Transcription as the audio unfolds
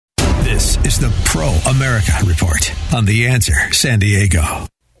This is the Pro America Report on The Answer San Diego.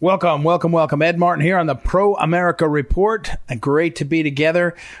 Welcome. Ed Martin here on the Pro America Report. Great to be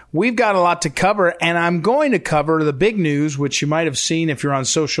together. We've got a lot to cover, and I'm going to cover the big news, which you might have seen if you're on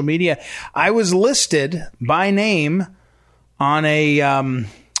social media. I was listed by name on a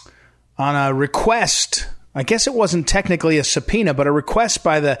request. I guess it wasn't technically a subpoena, but a request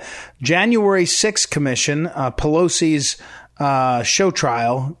by the January 6th Commission, Pelosi's show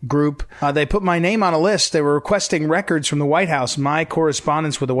trial group. They put my name on a list. They were requesting records from the White House, my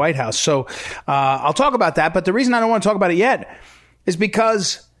correspondence with the White House. So I'll talk about that. But the reason I don't want to talk about it yet is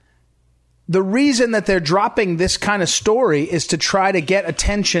because the reason that they're dropping this kind of story is to try to get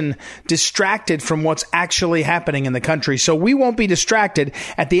attention distracted from what's actually happening in the country. So we won't be distracted.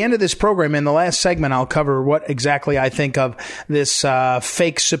 At the end of this program, in the last segment, I'll cover what exactly I think of this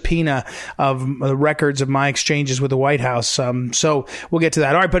fake subpoena of the records of my exchanges with the White House. So we'll get to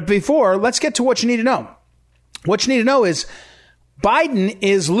that. All right, but before, let's get to what you need to know. What you need to know is Biden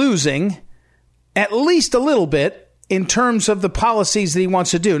is losing at least a little bit in terms of the policies that he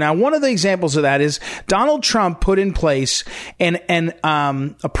wants to do. Now, one of the examples of that is Donald Trump put in place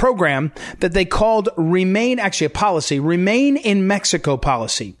a program that they called Remain in Mexico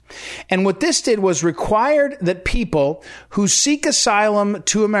policy. And what this did was required that people who seek asylum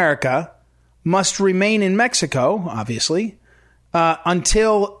to America must remain in Mexico, obviously,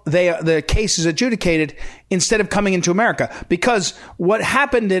 until the case is adjudicated instead of coming into America. Because what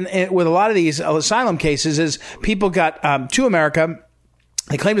happened with a lot of these asylum cases is people got to America,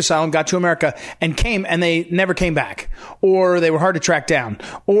 they claimed asylum, got to America, and came, and they never came back. Or they were hard to track down.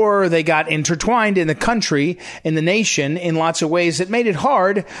 Or they got intertwined in the country, in the nation, in lots of ways that made it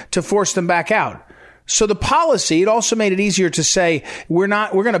hard to force them back out. So the policy, it also made it easier to say, we're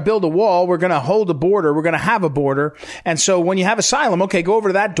going to build a wall, we're going to hold a border, we're going to have a border. And so when you have asylum, okay, go over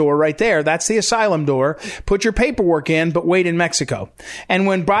to that door right there. That's the asylum door. Put your paperwork in, but wait in Mexico. And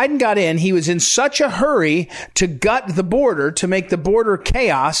when Biden got in, he was in such a hurry to gut the border, to make the border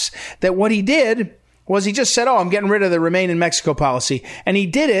chaos, that what he did was he just said, I'm getting rid of the Remain in Mexico policy. And he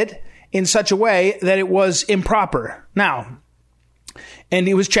did it in such a way that it was improper. Now, and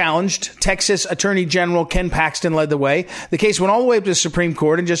he was challenged. Texas Attorney General Ken Paxton led the way. The case went all the way up to the Supreme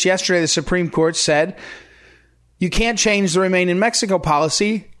Court. And just yesterday, the Supreme Court said, you can't change the Remain in Mexico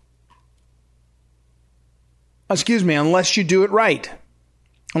policy, unless you do it right.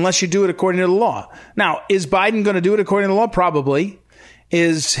 Unless you do it according to the law. Now, is Biden going to do it according to the law? Probably.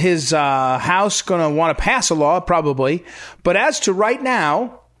 Is his House going to want to pass a law? Probably. But as to right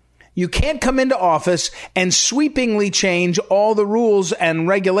now, you can't come into office and sweepingly change all the rules and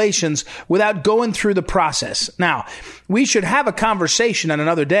regulations without going through the process. Now, we should have a conversation on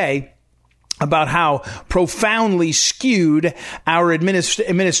another day about how profoundly skewed our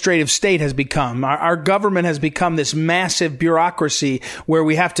administrative state has become. Our government has become this massive bureaucracy where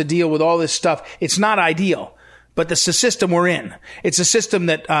we have to deal with all this stuff. It's not ideal. But it's the system we're in. It's a system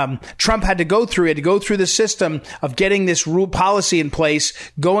that Trump had to go through. He had to go through the system of getting this rule policy in place,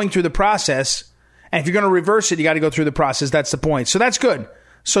 going through the process. And if you're going to reverse it, you got to go through the process. That's the point. So that's good.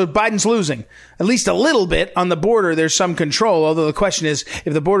 So Biden's losing. At least a little bit on the border, there's some control. Although the question is,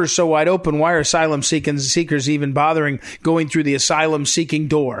 if the border's so wide open, why are asylum seekers even bothering going through the asylum seeking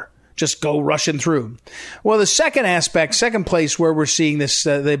door? Just go rushing through. Well, the second place where we're seeing this,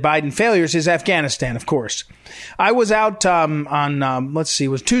 the Biden failures is Afghanistan, of course. I was out it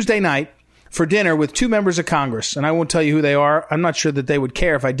was Tuesday night for dinner with two members of Congress, and I won't tell you who they are. I'm not sure that they would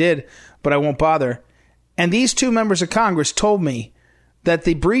care if I did, but I won't bother. And these two members of Congress told me that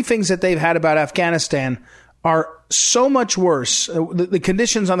the briefings that they've had about Afghanistan are so much worse. The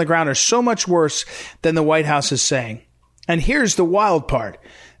conditions on the ground are so much worse than the White House is saying. And here's the wild part.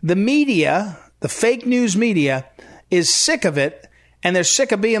 The media, the fake news media, is sick of it, and they're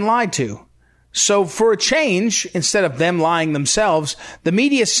sick of being lied to. So for a change, instead of them lying themselves, the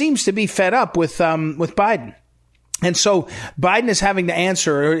media seems to be fed up with Biden. And so Biden is having to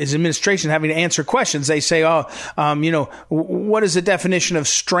answer, or his administration having to answer questions. They say, what is the definition of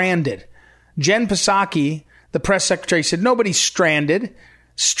stranded? Jen Psaki, the press secretary, said, nobody's stranded.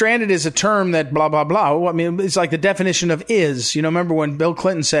 Stranded is a term that blah, blah, blah. I mean, it's like the definition of is. Remember when Bill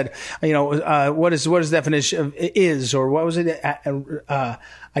Clinton said, what is the definition of is? Or what was it?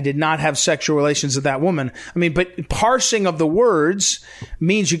 I did not have sexual relations with that woman. I mean, but parsing of the words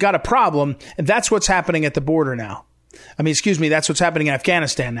means you got a problem. And that's what's happening at the border now. That's what's happening in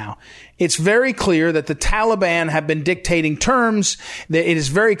Afghanistan now. It's very clear that the Taliban have been dictating terms. It is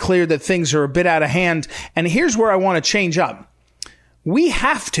very clear that things are a bit out of hand. And here's where I want to change up. We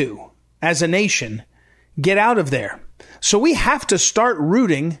have to, as a nation, get out of there. So we have to start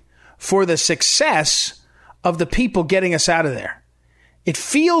rooting for the success of the people getting us out of there. It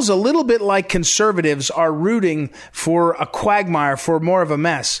feels a little bit like conservatives are rooting for a quagmire, for more of a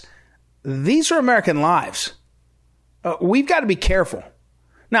mess. These are American lives. We've got to be careful.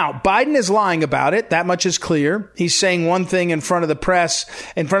 Now, Biden is lying about it. That much is clear. He's saying one thing in front of the press,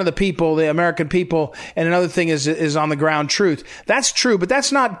 in front of the people, the American people, and another thing is on the ground truth. That's true, but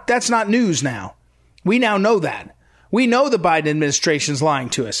that's not news now. We now know that. We know the Biden administration's lying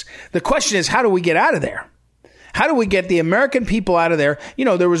to us. The question is, how do we get out of there? How do we get the American people out of there? You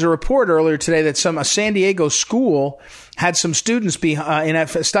know, there was a report earlier today that a San Diego school had some students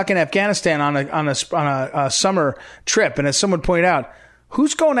stuck in Afghanistan on a summer trip. And as someone pointed out,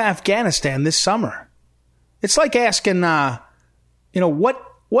 who's going to Afghanistan this summer? It's like asking,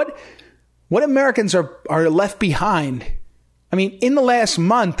 what Americans are left behind. I mean, in the last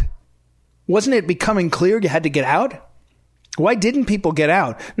month, wasn't it becoming clear you had to get out? Why didn't people get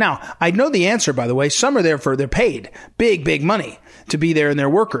out? Now, I know the answer, by the way. Some are there they're paid big money to be there and they're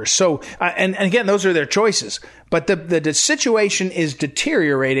workers. So, and again, those are their choices. But the situation is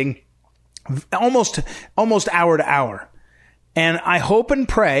deteriorating almost hour to hour. And I hope and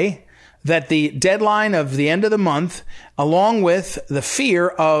pray that the deadline of the end of the month, along with the fear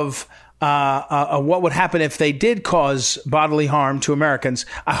of what would happen if they did cause bodily harm to Americans,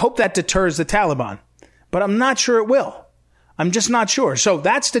 I hope that deters the Taliban. But I'm not sure it will. I'm just not sure. So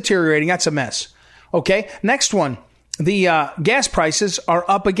that's deteriorating. That's a mess. Okay. Next one. The gas prices are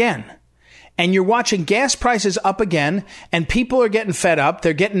up again. And you're watching gas prices up again, and people are getting fed up.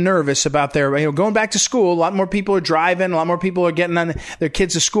 They're getting nervous about going back to school. A lot more people are driving. A lot more people are getting on their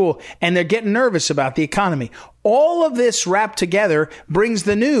kids to school, and they're getting nervous about the economy. All of this wrapped together brings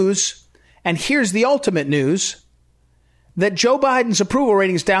the news, and here's the ultimate news, that Joe Biden's approval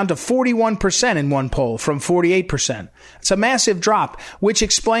rating is down to 41% in one poll from 48%. It's a massive drop, which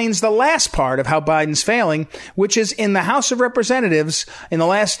explains the last part of how Biden's failing, which is in the House of Representatives in the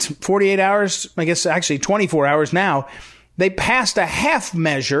last 48 hours, I guess actually 24 hours now, they passed a half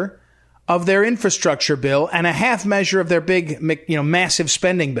measure of their infrastructure bill and a half measure of their big, massive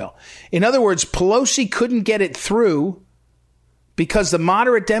spending bill. In other words, Pelosi couldn't get it through because the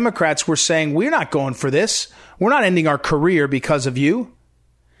moderate Democrats were saying, we're not going for this. We're not ending our career because of you.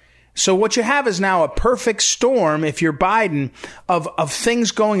 So what you have is now a perfect storm, if you're Biden, of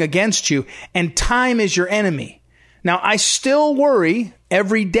things going against you, and time is your enemy. Now, I still worry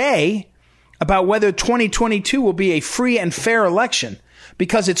every day about whether 2022 will be a free and fair election,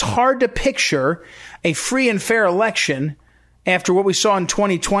 because it's hard to picture a free and fair election after what we saw in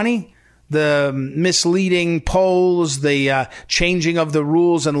 2020. The misleading polls, the changing of the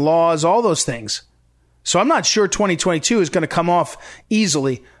rules and laws, all those things. So I'm not sure 2022 is going to come off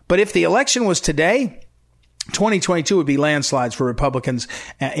easily. But if the election was today, 2022 would be landslides for Republicans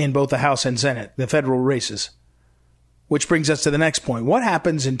in both the House and Senate, the federal races. Which brings us to the next point. What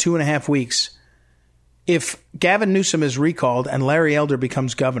happens in 2.5 weeks if Gavin Newsom is recalled and Larry Elder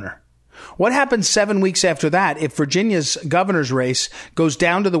becomes governor? What happens 7 weeks after that if Virginia's governor's race goes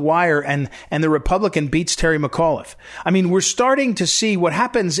down to the wire and the Republican beats Terry McAuliffe? I mean, we're starting to see what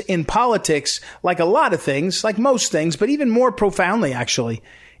happens in politics, like a lot of things, like most things, but even more profoundly, actually.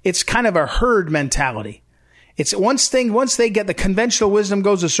 It's kind of a herd mentality. It's once they get the conventional wisdom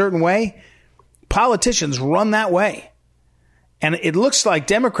goes a certain way, politicians run that way. And it looks like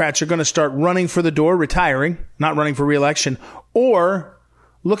Democrats are going to start running for the door, retiring, not running for re-election, or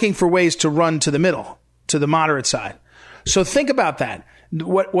looking for ways to run to the middle, to the moderate side. So think about that.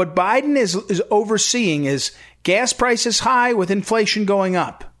 What Biden is overseeing is gas prices high with inflation going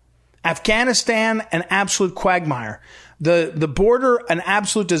up. Afghanistan, an absolute quagmire. The border, an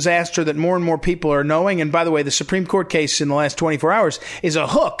absolute disaster that more and more people are knowing. And by the way, the Supreme Court case in the last 24 hours is a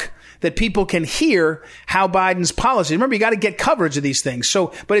hook that people can hear how Biden's policy. Remember, you got to get coverage of these things.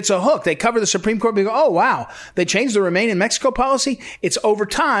 So, but it's a hook. They cover the Supreme Court. They go, oh, wow, they changed the Remain in Mexico policy. It's over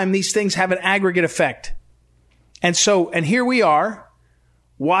time. These things have an aggregate effect. And here we are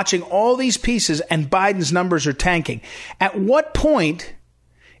watching all these pieces, and Biden's numbers are tanking. At what point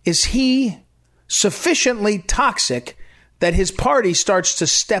is he sufficiently toxic that his party starts to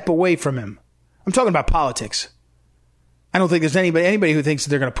step away from him? I'm talking about politics. I don't think there's anybody who thinks that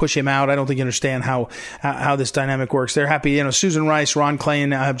they're going to push him out. I don't think you understand how this dynamic works. They're happy, Susan Rice, Ron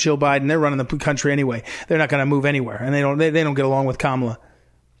Klain, Jill Biden. They're running the country anyway. They're not going to move anywhere, and they don't get along with Kamala.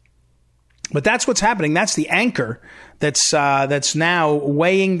 But that's what's happening. That's the anchor that's now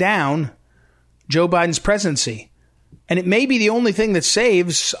weighing down Joe Biden's presidency. And it may be the only thing that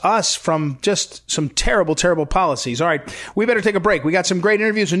saves us from just some terrible, terrible policies. All right, we better take a break. We got some great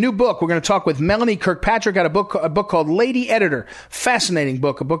interviews, a new book. We're going to talk with Melanie Kirkpatrick, got a book called Lady Editor. Fascinating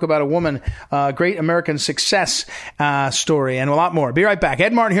book, a book about a woman, great American success story, and a lot more. Be right back.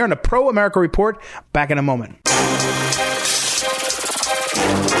 Ed Martin here on the Pro America Report. Back in a moment.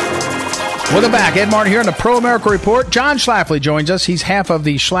 Welcome back. Ed Martin here on the Pro America Report. John Schlafly joins us. He's half of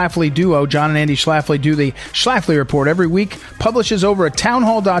the Schlafly duo. John and Andy Schlafly do the Schlafly Report every week. Publishes over at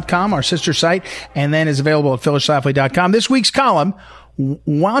townhall.com, our sister site, and then is available at phyllisschlafly.com. This week's column,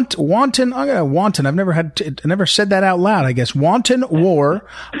 wanton. I've never said that out loud, I guess. Wanton war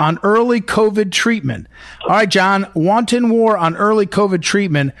on early COVID treatment. All right, John, wanton war on early COVID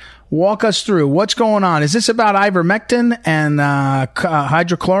treatment. Walk us through what's going on. Is this about ivermectin and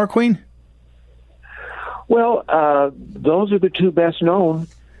hydrochloroquine? Well, those are the two best known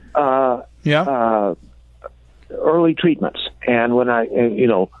early treatments. And when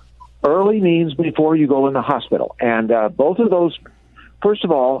early means before you go in the hospital. And both of those, first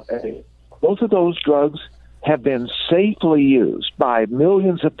of all, both of those drugs have been safely used by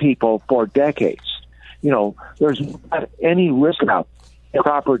millions of people for decades. There's not any risk about a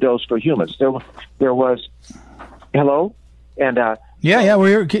proper dose for humans. There was, hello? And Yeah, we're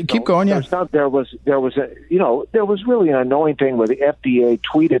here. Keep going. Yeah, there was really an annoying thing where the FDA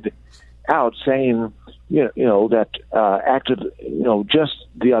tweeted out saying, that acted, just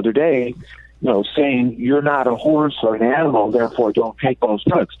the other day, saying you're not a horse or an animal, therefore don't take those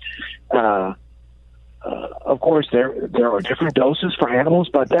drugs. Of course, there are different doses for animals,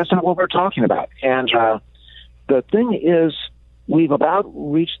 but that's not what we're talking about. And the thing is, we've about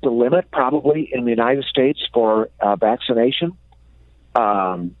reached the limit, probably in the United States, for vaccination.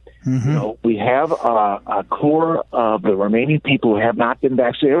 We have a core of the remaining people who have not been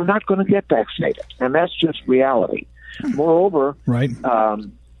vaccinated are not going to get vaccinated, and that's just reality. Moreover, right?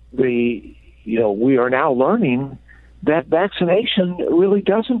 We are now learning that vaccination really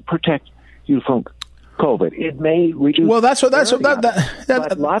doesn't protect you from COVID. It may reduce. Well, that's what.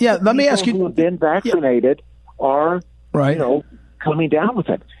 Yeah, let me ask you. Who have been vaccinated are right. Coming down with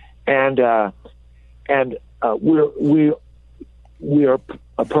it, and we are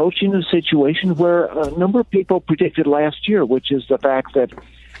approaching a situation where a number of people predicted last year, which is the fact that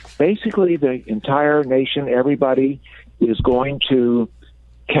basically the entire nation, everybody is going to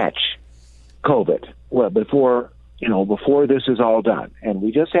catch COVID before this is all done. And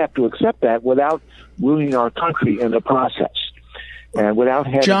we just have to accept that without ruining our country in the process. And without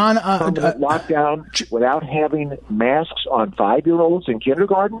having permanent lockdown, without having masks on 5-year-olds in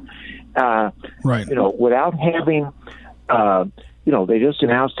kindergarten, without having... they just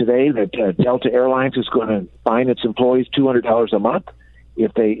announced today that Delta Airlines is going to fine its employees $200 a month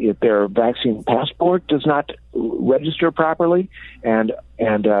if their vaccine passport does not register properly. And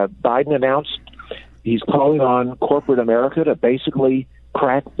Biden announced he's calling on corporate America to basically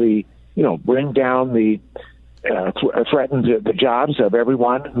crack bring down threaten the jobs of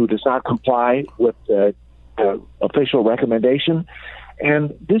everyone who does not comply with the official recommendation.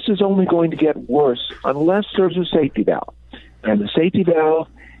 And this is only going to get worse unless there's a safety valve. And the safety valve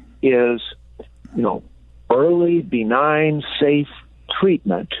is, early, benign, safe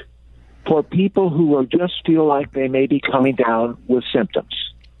treatment for people who just feel like they may be coming down with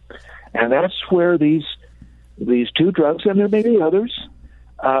symptoms. And that's where these two drugs, and there may be others,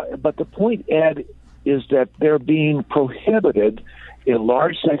 but the point, Ed, is that they're being prohibited in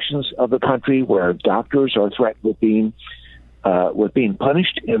large sections of the country where doctors are threatened with being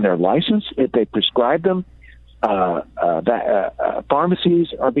punished in their license if they prescribe them.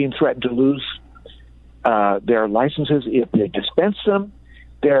 Pharmacies are being threatened to lose their licenses if they dispense them.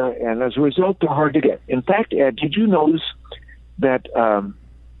 And as a result, they're hard to get. In fact, Ed, did you notice that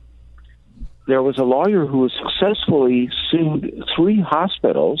there was a lawyer who was successfully sued 3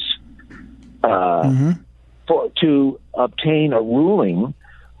 hospitals to obtain a ruling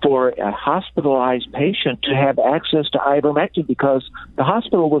for a hospitalized patient to have access to ivermectin because the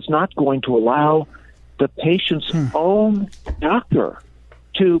hospital was not going to allow the patient's own doctor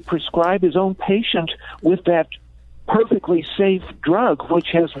to prescribe his own patient with that perfectly safe drug, which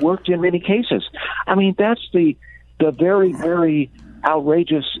has worked in many cases. I mean, that's the very, very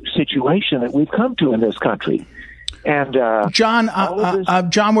outrageous situation that we've come to in this country. And John,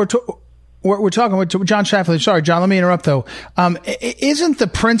 we're talking with John Schlafly. Sorry, John, let me interrupt, though. Isn't the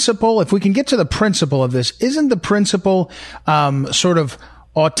principle, if we can get to the principle of this, isn't the principle sort of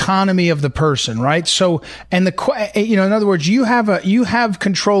autonomy of the person, right? So, and in other words, you have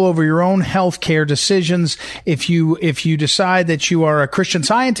control over your own healthcare decisions. If you decide that you are a Christian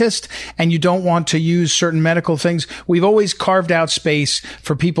Scientist and you don't want to use certain medical things, we've always carved out space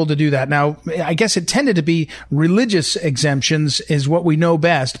for people to do that. Now, I guess it tended to be religious exemptions is what we know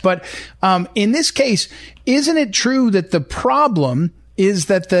best. But in this case, isn't it true that the problem is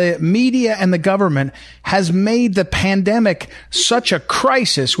that the media and the government has made the pandemic such a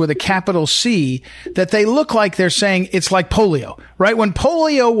crisis with a capital C that they look like they're saying it's like polio, right? When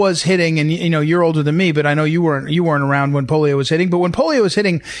polio was hitting, and you're older than me, but I know you weren't around when polio was hitting. But when polio was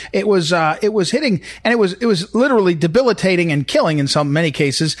hitting, it was hitting, and it was literally debilitating and killing in many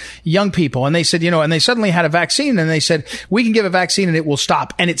cases young people. And they said, and they suddenly had a vaccine, and they said we can give a vaccine and it will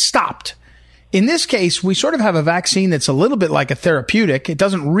stop, and it stopped. In this case, we sort of have a vaccine that's a little bit like a therapeutic. It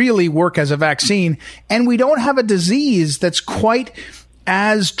doesn't really work as a vaccine, and we don't have a disease that's quite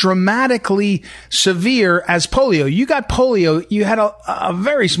as dramatically severe as polio. You got polio, you had a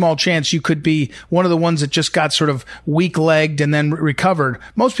very small chance you could be one of the ones that just got sort of weak-legged and then recovered.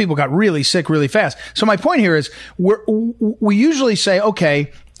 Most people got really sick really fast. So my point here is we usually say,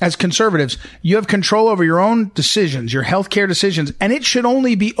 okay, as conservatives, you have control over your own decisions, your healthcare decisions, and it should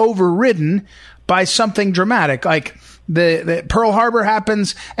only be overridden by something dramatic, like the Pearl Harbor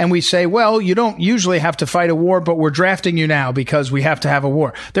happens, and we say, well, you don't usually have to fight a war, but we're drafting you now because we have to have a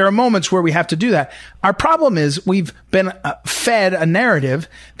war. There are moments where we have to do that. Our problem is we've been fed a narrative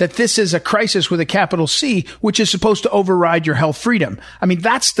that this is a crisis with a capital C, which is supposed to override your health freedom. I mean,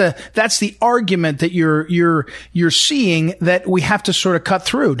 that's the argument that you're seeing that we have to sort of cut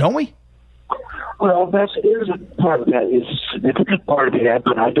through, don't we? Well, there's a part of that. It's a significant part of that,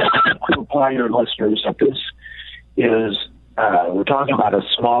 but I just want to apply your listeners that this is we're talking about a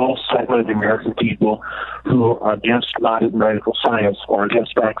small segment of the American people who are against modern medical science or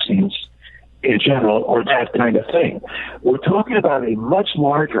against vaccines in general or that kind of thing. We're talking about a much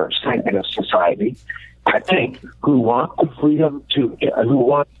larger segment of society, I think, who want the freedom who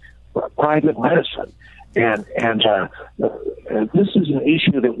want private medicine. And this is an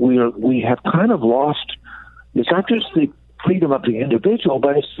issue that we have kind of lost. It's not just the freedom of the individual,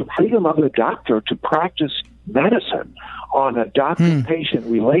 but it's the freedom of the doctor to practice medicine on a doctor-patient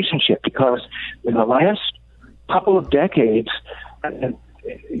relationship. Because in the last couple of decades,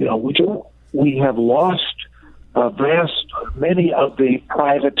 we have lost many of the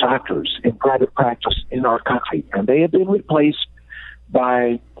private doctors in private practice in our country, and they have been replaced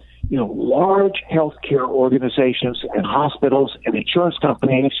by large healthcare organizations and hospitals and insurance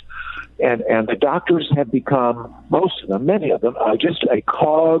companies, and the doctors have become, most of them, many of them, are just a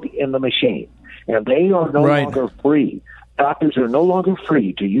cog in the machine, and they are no longer free. Doctors are no longer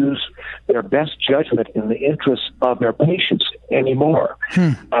free to use their best judgment in the interests of their patients anymore,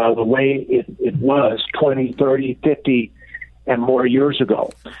 the way it was 20, 30, 50, and more years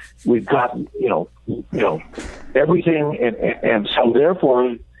ago. We've got, everything, and so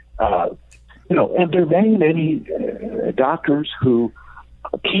therefore, and there are many, many doctors who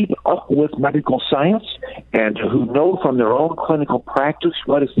keep up with medical science and who know from their own clinical practice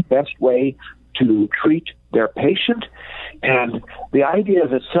what is the best way to treat their patient. And the idea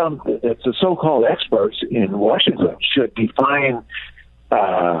that the so-called experts in Washington should define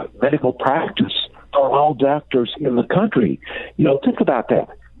medical practice for all doctors in the country, think about that.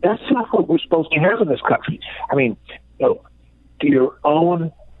 That's not what we're supposed to have in this country. I mean, your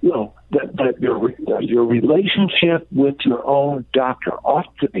own, your relationship with your own doctor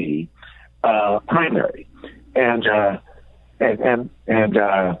ought to be primary, and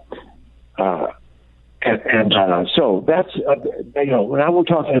so that's now we're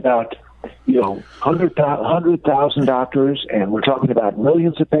talking about 100,000 doctors, and we're talking about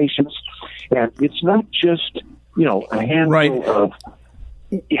millions of patients, and it's not just a handful of.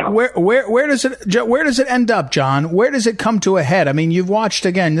 Yeah. Where does it end up, John? Where does it come to a head? I mean, you've watched,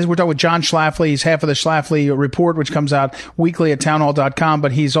 again, we're talking with John Schlafly. He's half of the Schlafly Report, which comes out weekly at townhall.com,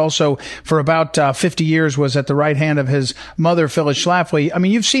 but he's also, for about 50 years, was at the right hand of his mother, Phyllis Schlafly. I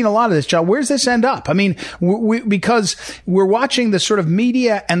mean, you've seen a lot of this, John. Where does this end up? I mean, because we're watching the sort of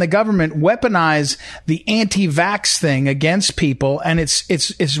media and the government weaponize the anti-vax thing against people, and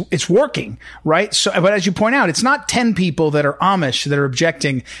it's working, right? So, but as you point out, it's not 10 people that are Amish that are objecting.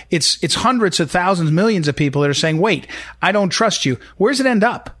 It's hundreds of thousands, millions of people that are saying, wait, I don't trust you. Where does it end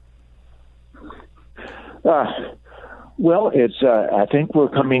up? Well, it's. I think we're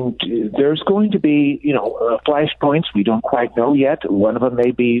coming to, there's going to be, flashpoints. We don't quite know yet. One of them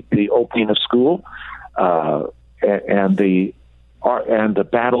may be the opening of school and the and the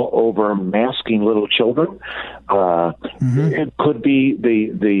battle over masking little children. It could be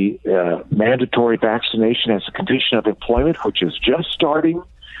the mandatory vaccination as a condition of employment, which is just starting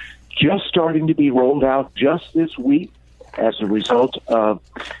to be rolled out just this week as a result of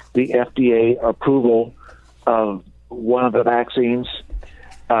the FDA approval of one of the vaccines.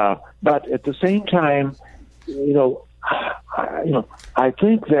 But at the same time, I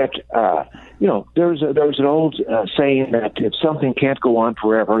think that there's an old saying that if something can't go on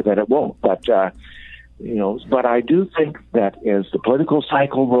forever, that it won't. But but I do think that as the political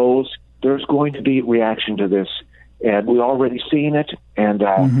cycle rolls, there's going to be reaction to this, and we're already seeing it. And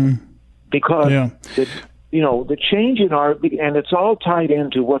because the change in our, and it's all tied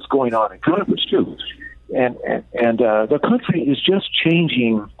into what's going on in Congress too, and the country is just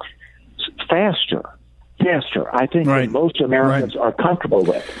changing faster. I think that most Americans are comfortable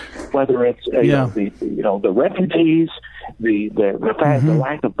with, whether it's the refugees, the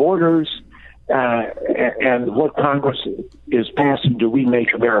lack of borders, and what Congress is passing to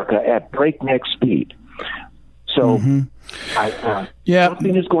remake America at breakneck speed. So,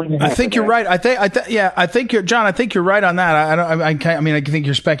 something is going to happen. I think you're right. I think you're, John. I think you're right on that. I think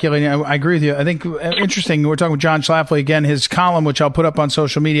you're speculating. I agree with you. I think interesting. We're talking with John Schlafly again. His column, which I'll put up on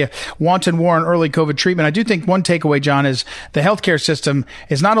social media, Wanted War on Early COVID Treatment. I do think one takeaway, John, is the healthcare system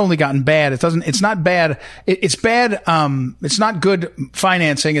has not only gotten bad. It's not bad. It's bad. It's not good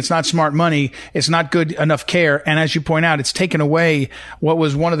financing. It's not smart money. It's not good enough care. And as you point out, it's taken away what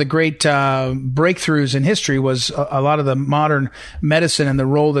was one of the great breakthroughs in history, was a lot of the modern medicine and the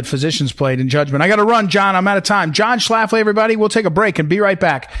role that physicians played in judgment. I got to run, John. I'm out of time. John Schlafly, everybody. We'll take a break and be right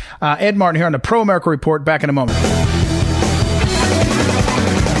back. Ed Martin here on the Pro America Report. Back in a moment.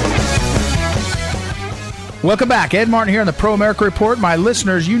 Welcome back. Ed Martin here on the Pro America Report. My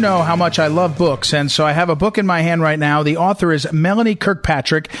listeners, you know how much I love books, and so I have a book in my hand right now. The author is Melanie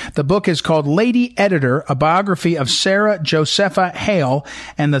Kirkpatrick. The book is called Lady Editor, a biography of Sarah Josepha Hale,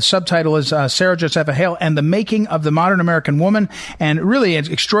 and the subtitle is Sarah Josepha Hale and the Making of the Modern American Woman, and really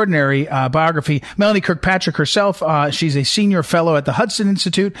an extraordinary biography. Melanie Kirkpatrick herself, she's a senior fellow at the Hudson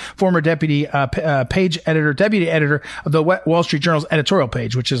Institute, former deputy editor of the Wall Street Journal's editorial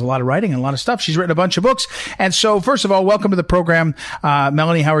page, which is a lot of writing and a lot of stuff. She's written a bunch of books. And so, first of all, welcome to the program.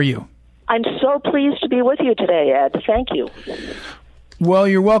 Melanie, how are you? I'm so pleased to be with you today, Ed. Thank you. Well,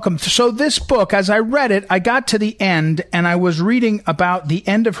 you're welcome. So this book, as I read it, I got to the end and I was reading about the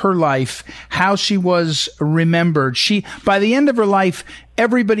end of her life, how she was remembered. By the end of her life,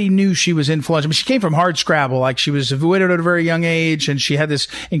 everybody knew she was influential. I mean, she came from hardscrabble, like she was widowed at a very young age, and she had this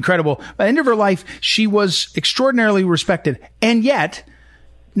incredible, by the end of her life, she was extraordinarily respected and yet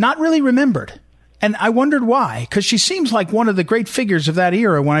not really remembered. And I wondered why, because she seems like one of the great figures of that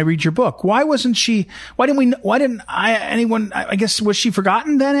era when I read your book. I guess, was she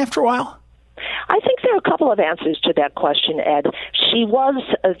forgotten then after a while? I think there are a couple of answers to that question, Ed. She was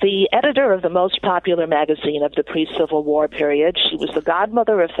the editor of the most popular magazine of the pre-Civil War period. She was the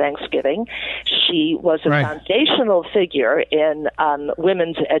godmother of Thanksgiving. She was a foundational figure in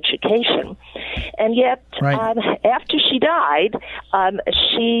women's education. And yet, after she died,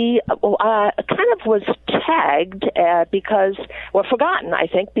 she kind of was tagged forgotten, I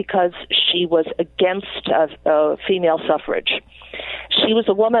think, because she was against female suffrage. She was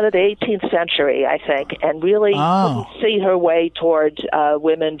a woman of the 18th century, I think, and really couldn't see her way toward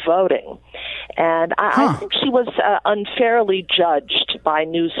women voting. And I think she was unfairly judged by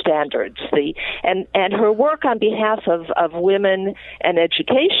new standards. And her work on behalf of women and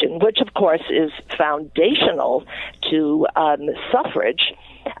education, which of course is foundational to suffrage,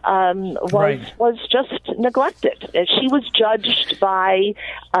 was just neglected. She was judged by,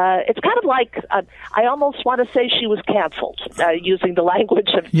 it's kind of like, I almost want to say she was canceled, using the language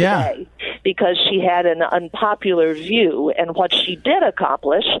of today, because she had an unpopular view, and what she did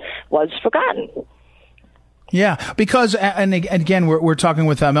accomplish was forgotten. Yeah, because, and again, we're talking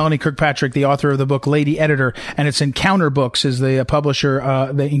with Melanie Kirkpatrick, the author of the book Lady Editor, and it's Encounter Books is the publisher,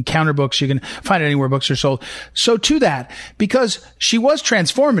 the Encounter Books. You can find it anywhere books are sold. So to that, because she was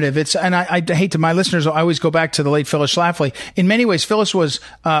transformative, and I hate to, my listeners, I always go back to the late Phyllis Schlafly. In many ways, Phyllis was,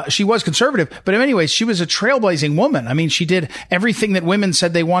 she was conservative, but in many ways, she was a trailblazing woman. I mean, she did everything that women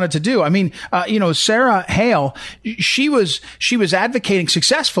said they wanted to do. I mean, Sarah Hale, she was advocating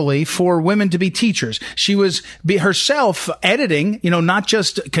successfully for women to be teachers. She was herself editing, not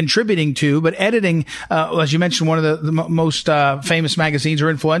just contributing to, but editing, as you mentioned, one of the most famous magazines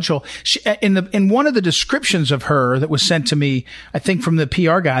or influential. In one of the descriptions of her that was sent to me, I think from the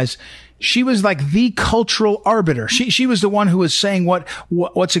PR guys, She was like the cultural arbiter. She was the one who was saying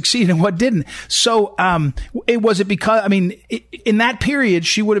what succeeded and what didn't. So, was it because, I mean, in that period,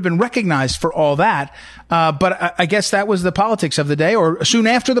 she would have been recognized for all that. But I guess that was the politics of the day, or soon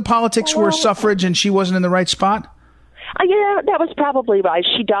after the politics were suffrage and she wasn't in the right spot? Yeah, that was probably right.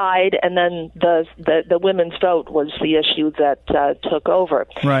 She died, and then the women's vote was the issue that took over.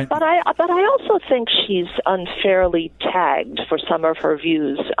 Right. But I also think she's unfairly tagged for some of her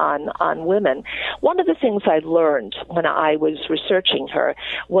views on women. One of the things I learned when I was researching her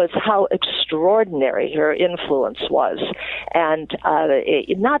was how extraordinary her influence was, and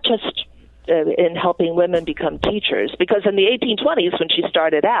not just in helping women become teachers, because in the 1820s, when she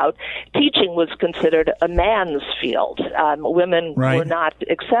started out, teaching was considered a man's field. Women were not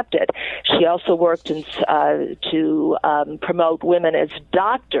accepted. She also worked to promote women as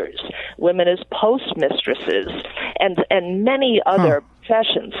doctors, women as postmistresses, and many other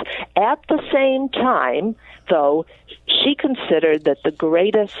professions. At the same time, though, she considered that the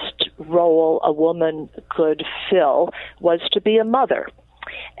greatest role a woman could fill was to be a mother.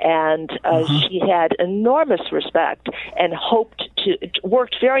 And she had enormous respect and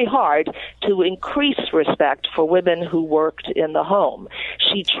worked very hard to increase respect for women who worked in the home.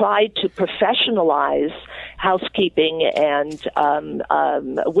 She tried to professionalize housekeeping and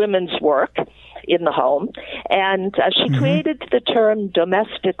women's work in the home, and she created the term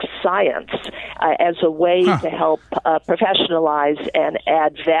domestic science as a way to help professionalize and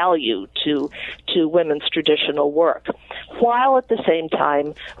add value to women's traditional work, while at the same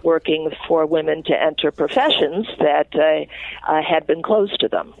time working for women to enter professions that had been closed to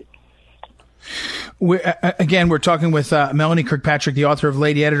them. We're talking with Melanie Kirkpatrick, the author of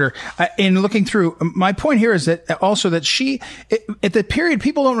Lady Editor. In looking through, my point here is that also that she, at the period,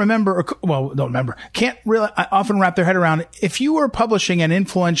 people don't remember, can't really often wrap their head around. If you were publishing an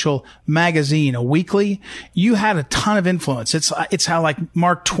influential magazine, a weekly, you had a ton of influence. It's how like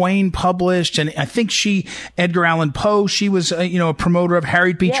Mark Twain published, and I think Edgar Allan Poe, she was a promoter of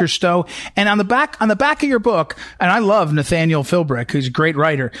Harriet Beecher Stowe. And on the back of your book, and I love Nathaniel Philbrick, who's a great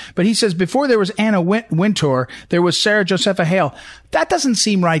writer, but he says before there was Anna Wintour, there was Sarah Josepha Hale. That doesn't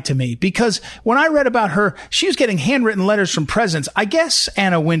seem right to me, because when I read about her, she was getting handwritten letters from presidents. I guess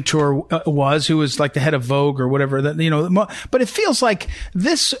Anna Wintour who was like the head of Vogue or whatever. But it feels like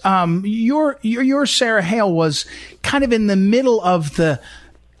this. Your Sarah Hale was kind of in the middle of the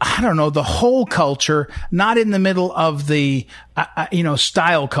whole culture, not in the middle of the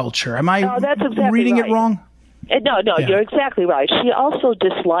style culture. Am I reading it wrong? No, you're exactly right. She also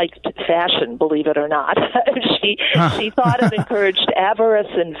disliked fashion, believe it or not. She thought it encouraged avarice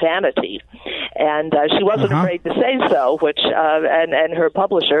and vanity, and she wasn't afraid to say so. And her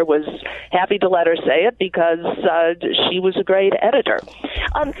publisher was happy to let her say it because she was a great editor.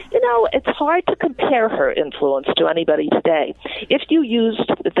 It's hard to compare her influence to anybody today. If you used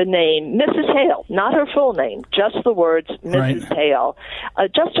the name Mrs. Hale, not her full name, just the words Mrs. Hale,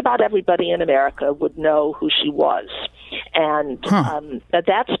 just about everybody in America would know who she was. And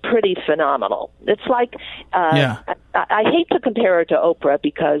that's pretty phenomenal. It's like, I hate to compare her to Oprah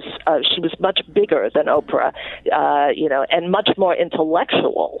because she was much bigger than Oprah, and much more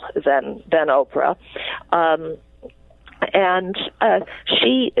intellectual than Oprah. And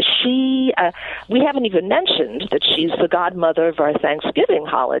we haven't even mentioned that she's the godmother of our Thanksgiving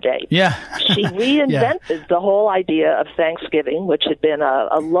holiday. Yeah. She reinvented the whole idea of Thanksgiving, which had been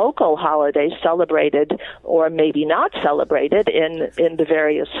a local holiday celebrated or maybe not celebrated in the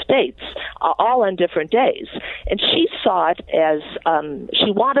various states, all on different days. And she saw it as,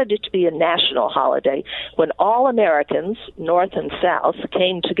 she wanted it to be a national holiday when all Americans, North and South,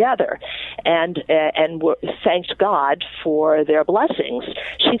 came together and thanked God for their blessings.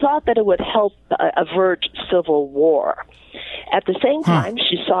 She thought that it would help avert civil war. At the same time,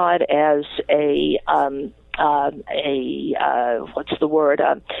 she saw it as a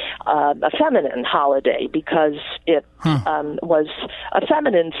feminine holiday, because it was a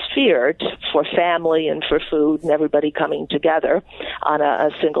feminine sphere for family and for food and everybody coming together on a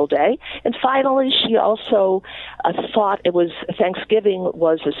single day. And finally, she also thought Thanksgiving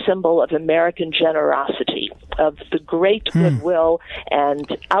was a symbol of American generosity, of the great goodwill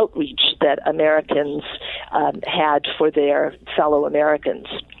and outreach that Americans had for their fellow Americans.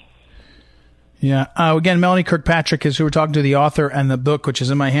 Yeah. Again, Melanie Kirkpatrick is who we're talking to, the author, and the book, which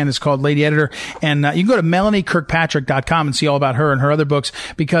is in my hand, is called Lady Editor. And you can go to MelanieKirkpatrick.com and see all about her and her other books,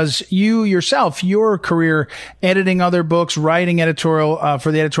 because you yourself, your career editing other books, writing editorial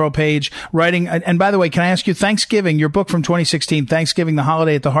for the editorial page, writing. And by the way, can I ask you, Thanksgiving, your book from 2016, Thanksgiving, the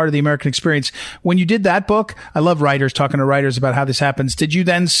Holiday at the Heart of the American Experience. When you did that book, I love writers talking to writers about how this happens. Did you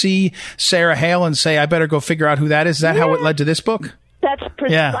then see Sarah Hale and say, I better go figure out who that is? Is that how it led to this book? That's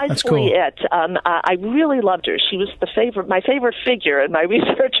precisely it. I really loved her. She was my favorite figure in my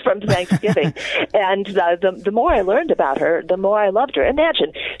research from Thanksgiving. And the more I learned about her, the more I loved her.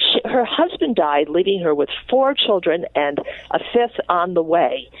 Imagine, her husband died, leaving her with 4 children and a 5th on the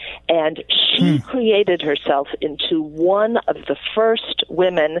way. And she created herself into one of the first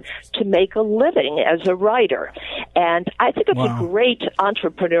women to make a living as a writer. And I think it's a great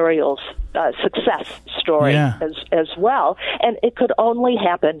entrepreneurial success story as well. And it could only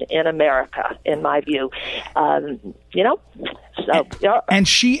happen in America, in my view. So, and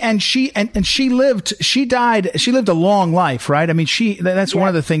she lived a long life, right? I mean, that's one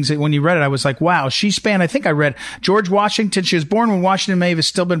of the things that when you read it, I was like, wow, she spanned, I think I read George Washington. She was born when Washington may have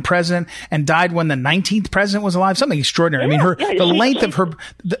still been president and died when the 19th president was alive. Something extraordinary. I mean, the length of her.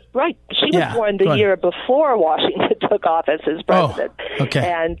 Right. She was born the year before Washington took office as president. Oh,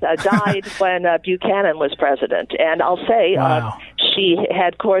 okay. And died when Buchanan was president. And I'll say, she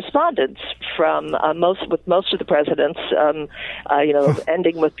had correspondence from most of the presidents,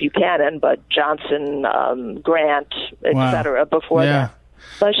 ending with Buchanan, but Johnson, Grant, etc. before that.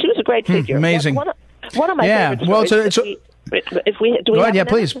 So she was a great figure. Amazing. One of my favorite stories. Go ahead,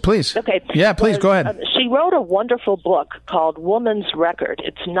 please. Okay. Yeah, please go ahead. She wrote a wonderful book called Woman's Record.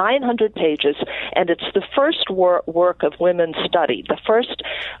 It's 900 pages, and it's the first work of women's study, the first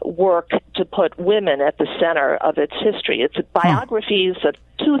work to put women at the center of its history. It's biographies of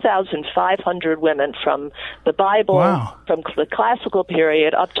 2,500 women from the Bible, from the classical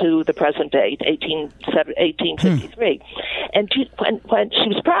period up to the present day, 1853. And when she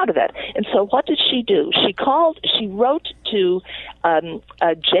was proud of it. And so what did she do? She wrote to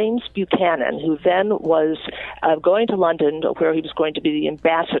James Buchanan, who then was going to London, where he was going to be the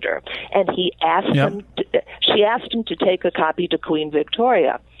ambassador. And she asked him to take a copy to Queen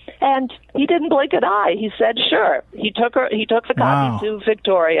Victoria. And he didn't blink an eye. He said, "Sure." He took the copy to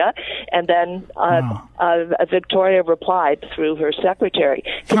Victoria, and then Victoria replied through her secretary.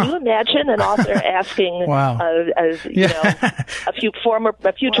 Can you imagine an author asking, a future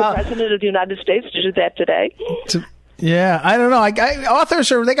president of the United States to do that today? Yeah, I don't know. Authors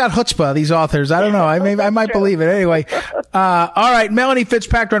they got chutzpah, these authors. I don't know. I might believe it. Anyway. All right. Melanie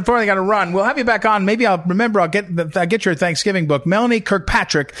Fitzpatrick, unfortunately, got to run. We'll have you back on. Maybe I'll get your Thanksgiving book. Melanie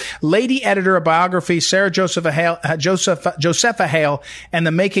Kirkpatrick, Lady Editor, a biography, Sarah Josepha Hale, and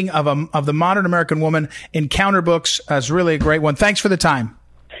the making of the modern American woman. Encounter Books is really a great one. Thanks for the time.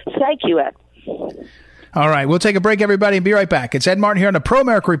 Thank you, Ed. All right. We'll take a break, everybody, and be right back. It's Ed Martin here on the Pro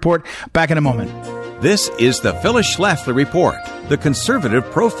America Report. Back in a moment. This is the Phyllis Schlafly Report, the conservative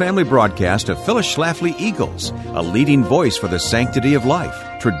pro-family broadcast of Phyllis Schlafly Eagles, a leading voice for the sanctity of life,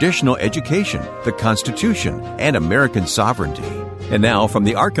 traditional education, the Constitution, and American sovereignty. And now, from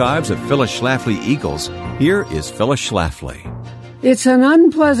the archives of Phyllis Schlafly Eagles, here is Phyllis Schlafly. It's an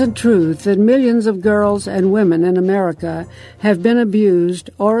unpleasant truth that millions of girls and women in America have been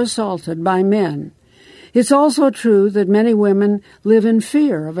abused or assaulted by men. It's also true that many women live in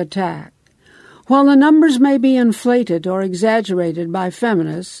fear of attack. While the numbers may be inflated or exaggerated by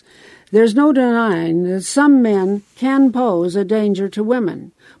feminists, there's no denying that some men can pose a danger to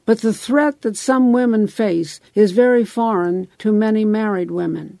women. But the threat that some women face is very foreign to many married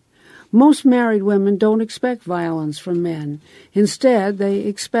women. Most married women don't expect violence from men. Instead, they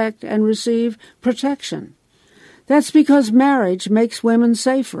expect and receive protection. That's because marriage makes women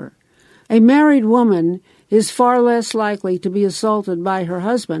safer. A married woman is far less likely to be assaulted by her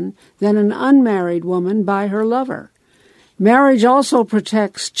husband than an unmarried woman by her lover. Marriage also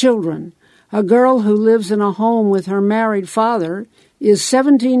protects children. A girl who lives in a home with her married father is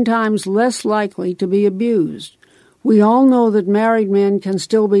 17 times less likely to be abused. We all know that married men can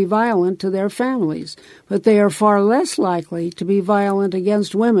still be violent to their families, but they are far less likely to be violent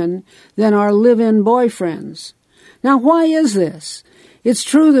against women than our live-in boyfriends. Now, why is this? It's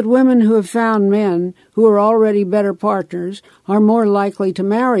true that women who have found men who are already better partners are more likely to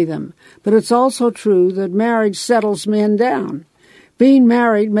marry them, but it's also true that marriage settles men down. Being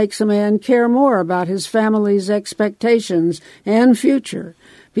married makes a man care more about his family's expectations and future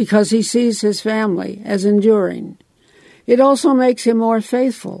because he sees his family as enduring. It also makes him more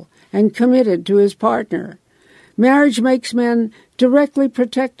faithful and committed to his partner. Marriage makes men directly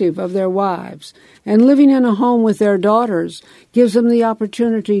protective of their wives, and living in a home with their daughters gives them the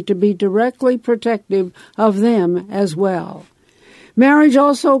opportunity to be directly protective of them as well. Marriage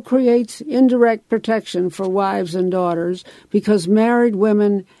also creates indirect protection for wives and daughters because married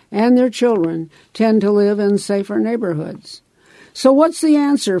women and their children tend to live in safer neighborhoods. So what's the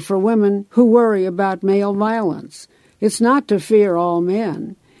answer for women who worry about male violence? It's not to fear all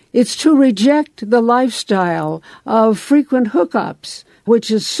men. It's to reject the lifestyle of frequent hookups, which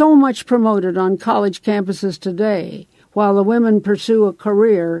is so much promoted on college campuses today, while the women pursue a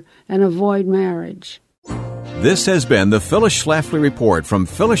career and avoid marriage. This has been the Phyllis Schlafly Report from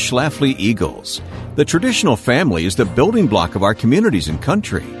Phyllis Schlafly Eagles. The traditional family is the building block of our communities and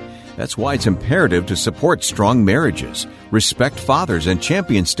country. That's why it's imperative to support strong marriages, respect fathers, and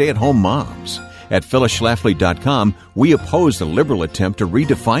champion stay-at-home moms. At phyllisschlafly.com, we oppose the liberal attempt to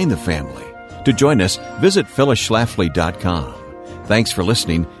redefine the family. To join us, visit phyllisschlafly.com. Thanks for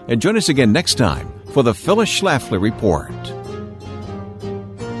listening, and join us again next time for the Phyllis Schlafly Report.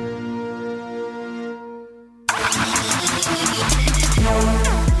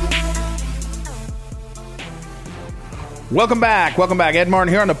 Welcome back. Ed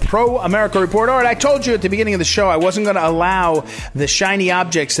Martin here on the Pro America Report. All right, I told you at the beginning of the show I wasn't going to allow the shiny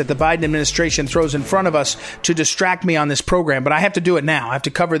objects that the Biden administration throws in front of us to distract me on this program, but I have to do it now. I have to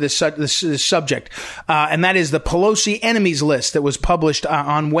cover this subject, and that is the Pelosi enemies list that was published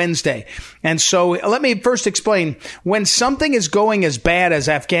on Wednesday. And so let me first explain, when something is going as bad as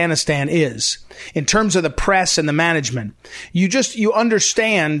Afghanistan is, in terms of the press and the management, you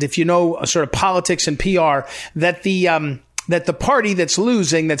understand, if you know sort of politics and PR, that the party that's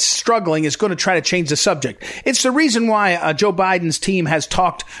losing, that's struggling, is going to try to change the subject. It's the reason why Joe Biden's team has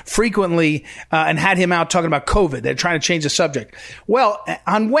talked frequently and had him out talking about COVID. They're trying to change the subject. Well,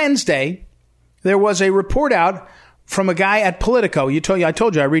 on Wednesday, there was a report out from a guy at Politico. I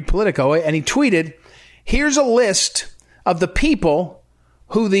told you I read Politico, and he tweeted, here's a list of the people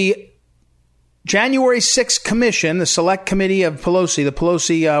who the January 6th Commission, the Select Committee of Pelosi, the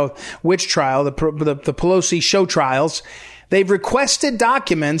Pelosi witch trial, the Pelosi show trials, they've requested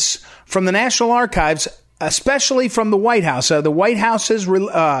documents from the National Archives, especially from the White House, the White House's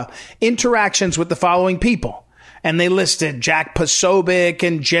interactions with the following people. And they listed Jack Posobiec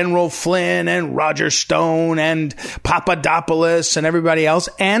and General Flynn and Roger Stone and Papadopoulos and everybody else,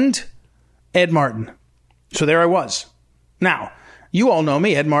 and Ed Martin. So there I was. Now, you all know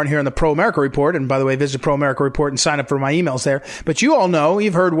me, Ed Martin, here on the Pro America Report. And by the way, visit Pro America Report and sign up for my emails there. But you all know,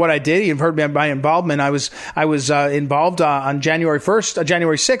 you've heard what I did. You've heard my involvement. I was involved on January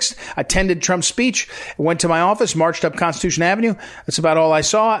 6th, attended Trump's speech, went to my office, marched up Constitution Avenue. That's about all I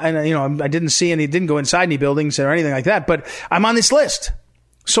saw. And, I didn't go inside any buildings or anything like that. But I'm on this list.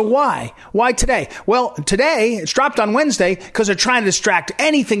 So why? Why today? Well, today, it's dropped on Wednesday because they're trying to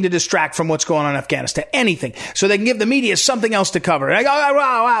anything to distract from what's going on in Afghanistan. Anything. So they can give the media something else to cover. And I go,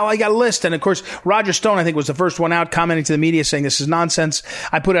 wow, I got a list. And of course, Roger Stone, I think, was the first one out commenting to the media saying this is nonsense.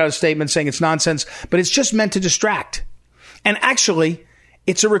 I put out a statement saying it's nonsense, but it's just meant to distract. And actually,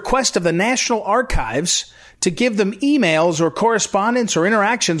 it's a request of the National Archives to give them emails or correspondence or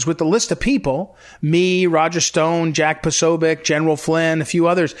interactions with the list of people, me, Roger Stone, Jack Posobiec, General Flynn, a few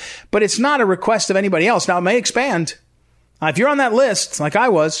others. But it's not a request of anybody else. Now, it may expand. If you're on that list, like I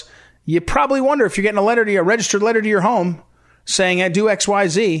was, you probably wonder if you're getting a registered letter to your home saying, I do X, Y,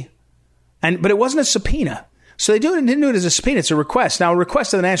 Z. But it wasn't a subpoena. So they didn't do it as a subpoena. It's a request. Now, a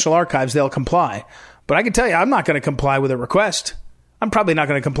request of the National Archives, they'll comply. But I can tell you, I'm not going to comply with a request. I'm probably not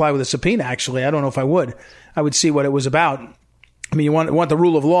going to comply with a subpoena, actually. I don't know if I would. I would see what it was about. I mean, you want the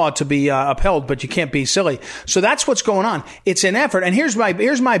rule of law to be upheld, but you can't be silly. So that's what's going on. It's an effort. And here's my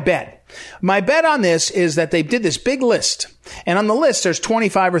bet. My bet on this is that they did this big list. And on the list, there's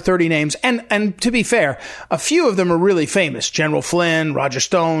 25 or 30 names. And to be fair, a few of them are really famous. General Flynn, Roger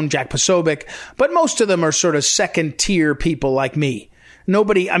Stone, Jack Posobiec. But most of them are sort of second tier people like me.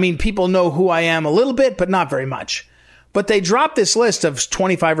 People know who I am a little bit, but not very much. But they dropped this list of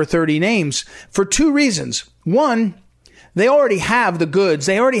 25 or 30 names for two reasons. One, they already have the goods.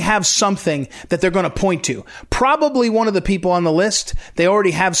 They already have something that they're going to point to. Probably one of the people on the list, they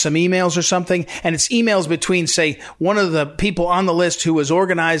already have some emails or something, and it's emails between, say, one of the people on the list who was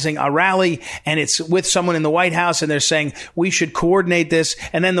organizing a rally, and it's with someone in the White House, and they're saying, we should coordinate this.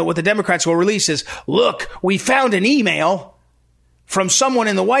 And then what the Democrats will release is, look, we found an email from someone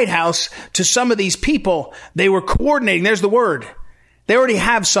in the White House to some of these people. They were coordinating. There's the word. They already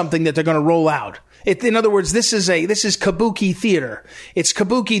have something that they're going to roll out. In other words, this is kabuki theater. It's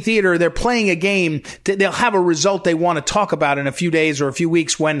kabuki theater. They're playing a game. They'll have a result they want to talk about in a few days or a few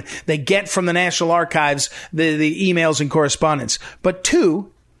weeks when they get from the National Archives the emails and correspondence. But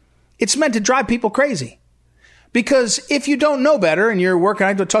 2, it's meant to drive people crazy. Because if you don't know better and you're working,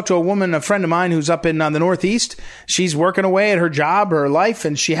 I talked to a friend of mine who's up in the Northeast. She's working away at her job, her life,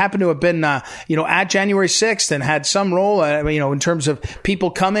 and she happened to have been, at January 6th and had some role, in terms of people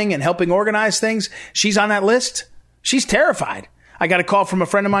coming and helping organize things. She's on that list. She's terrified. I got a call from a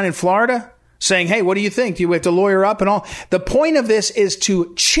friend of mine in Florida saying, hey, what do you think? Do you have to lawyer up and all? The point of this is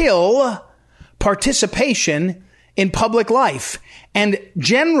to chill participation in public life. And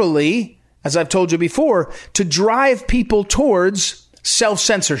generally, as I've told you before, to drive people towards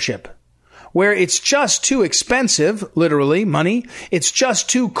self-censorship, where it's just too expensive, literally, money. It's just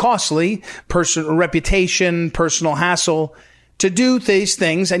too costly, personal reputation, personal hassle, to do these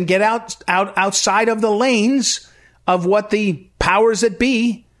things and get outside of the lanes of what the powers that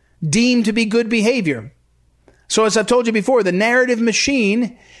be deem to be good behavior. So as I've told you before, the narrative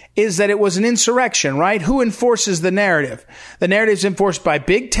machine is that it was an insurrection, right? Who enforces the narrative? The narrative is enforced by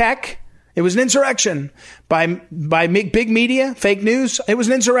big tech. It was an insurrection. By big media, fake news, it was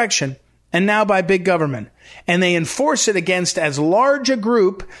an insurrection. And now by big government. And they enforce it against as large a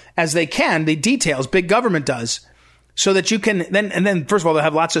group as they can, the details, big government does, so that you can then, first of all, they'll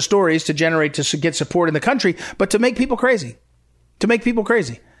have lots of stories to generate, to get support in the country, but to make people crazy. To make people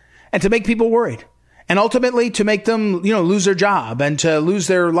crazy. And to make people worried. And ultimately to make them, lose their job and to lose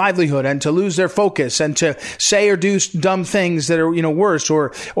their livelihood and to lose their focus and to say or do dumb things that are, worse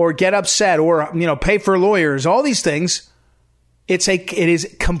or get upset or, pay for lawyers, all these things. It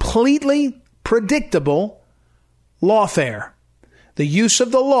is completely predictable lawfare. The use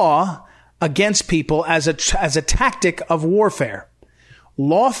of the law against people as a tactic of warfare.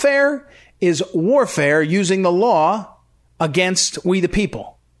 Lawfare is warfare using the law against we the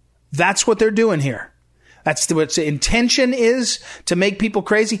people. That's what they're doing here. That's what the intention is, to make people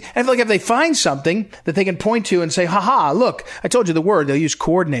crazy. And I feel like if they find something that they can point to and say, haha, look, I told you the word, they'll use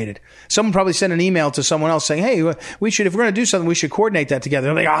coordinated. Someone probably sent an email to someone else saying, hey, if we're going to do something, we should coordinate that together.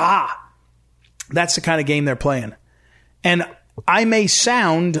 They're like, aha. That's the kind of game they're playing. And I may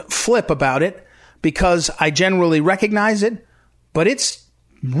sound flip about it because I generally recognize it, but it's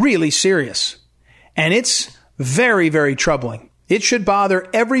really serious. And it's very, very troubling. It should bother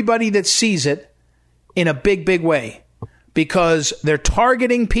everybody that sees it in a big, big way, because they're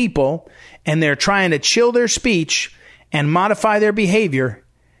targeting people and they're trying to chill their speech and modify their behavior.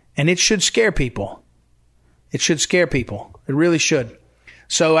 And it should scare people. It should scare people. It really should.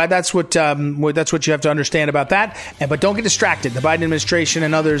 So that's what you have to understand about that. But don't get distracted. The Biden administration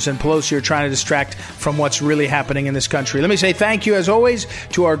and others and Pelosi are trying to distract from what's really happening in this country. Let me say thank you, as always,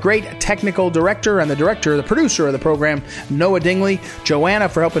 to our great technical director and the producer of the program, Noah Dingley, Joanna,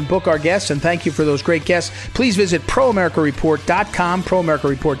 for helping book our guests, and thank you for those great guests. Please visit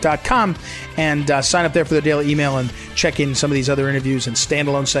proamericareport.com, and sign up there for the daily email and check in some of these other interviews and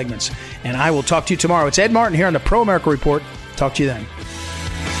standalone segments. And I will talk to you tomorrow. It's Ed Martin here on the Pro America Report. Talk to you then.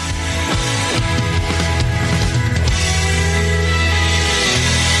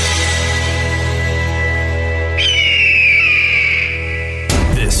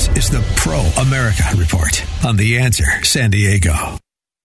 Is the Pro America Report on The Answer San Diego.